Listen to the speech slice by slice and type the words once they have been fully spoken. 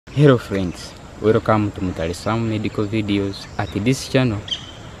Hello friends, welcome to Mutalisam Medical Videos. At this channel,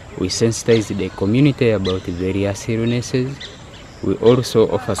 we sensitize the community about various illnesses. We also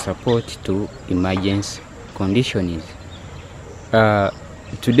offer support to emergency conditions.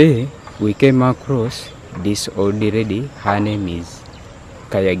 Today, we came across this old lady. Her name is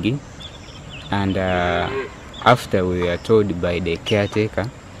Kayagi, and after we were told by the caretaker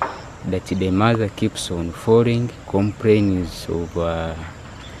that the mother keeps on falling, complains of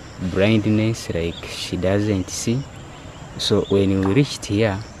blindness, like she doesn't see. So when we reached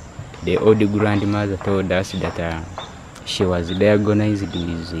here, the old grandmother told us that she was diagnosed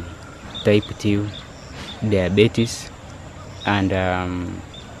with type 2 diabetes, and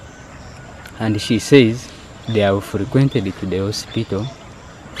she says they have frequented to the hospital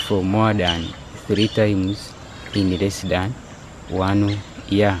for more than 3 times in less than 1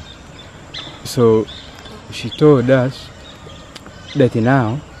 year. So she told us that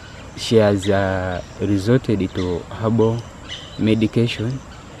now she has resorted to herbal medication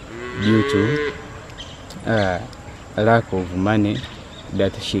due to lack of money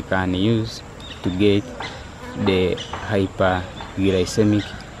that she can use to get the hyperglycemic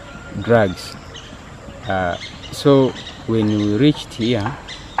drugs. So when we reached here,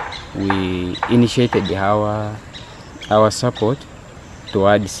 we initiated our support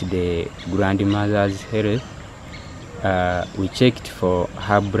towards the grandmother's health. We checked for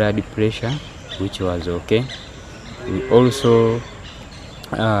her blood pressure, which was okay. We also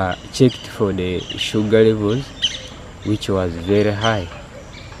checked for the sugar levels, which was very high.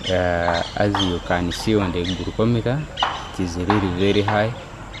 As you can see on the glucometer, it is really very high,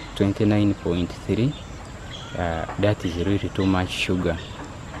 29.3. That is really too much sugar.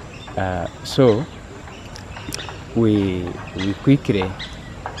 So we quickly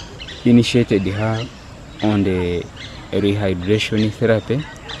initiated her on the rehydration therapy,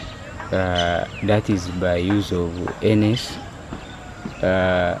 that is by use of NS.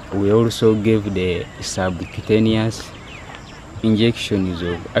 We also gave the subcutaneous injections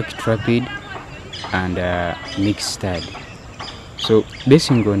of Actrapid and Mixtard. So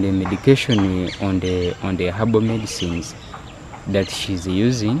based on the medication, on the herbal medicines that she's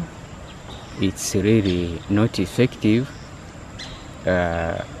using, it's really not effective,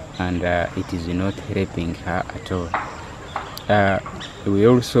 and it is not helping her at all. We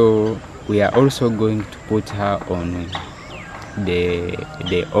are also going to put her on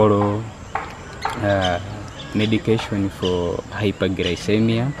the oral medication for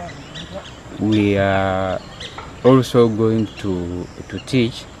hyperglycemia. We are also going to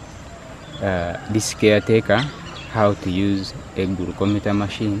teach this caretaker how to use a glucometer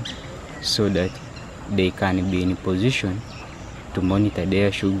machine so that they can be in position to monitor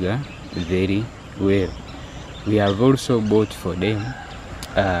their sugar very well. We have also bought for them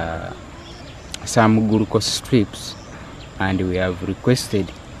some glucose strips, and we have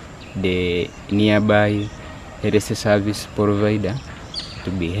requested the nearby health service provider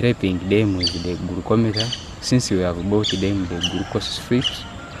to be helping them with the glucometer, since we have bought them the glucose strips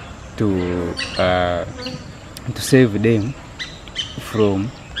to save them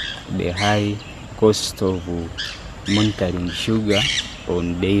from the high cost of monitoring sugar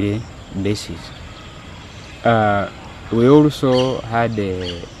on daily basis. We also had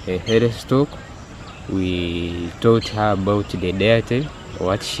a health talk. We taught her about the diet,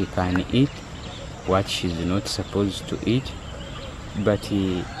 what she can eat, what she's not supposed to eat. But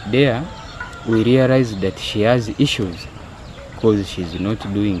there we realized that she has issues because she's not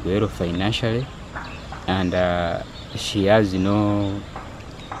doing well financially, and she has no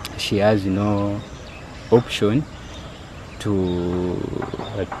option to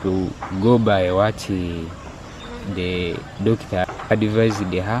go by what the doctor advised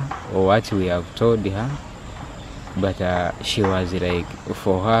her or what we have told her. But she was like,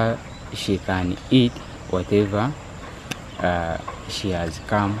 for her, she can eat whatever she has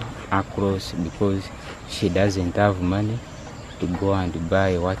come across, because she doesn't have money to go and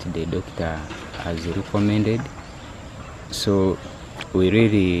buy what the doctor has recommended. So we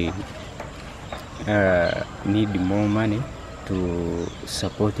really need more money to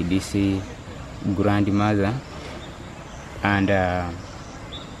support this grandmother, and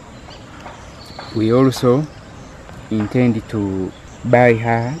we also intend to buy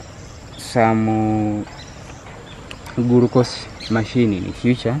her some glucose machine in the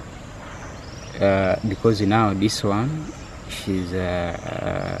future, because now this one she's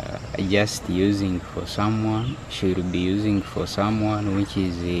just using for someone. She will be using for someone, which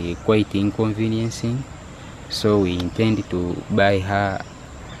is quite inconveniencing. So we intend to buy her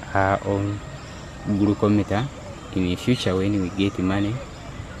own glucometer in the future when we get money.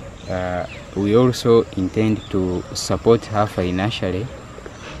 we also intend to support her financially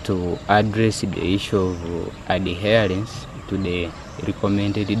to address the issue of adherence to the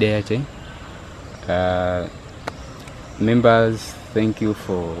recommended diet. Members, thank you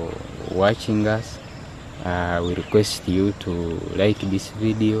for watching us. We request you to like this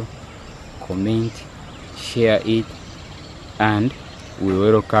video, comment, share it, and we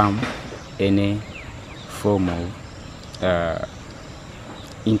welcome any form of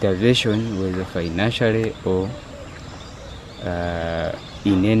intervention, whether financially or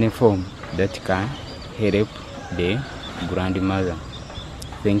in any form that can help the grandmother.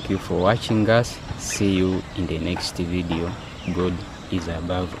 Thank you for watching us. See you in the next video. God is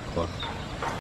above all.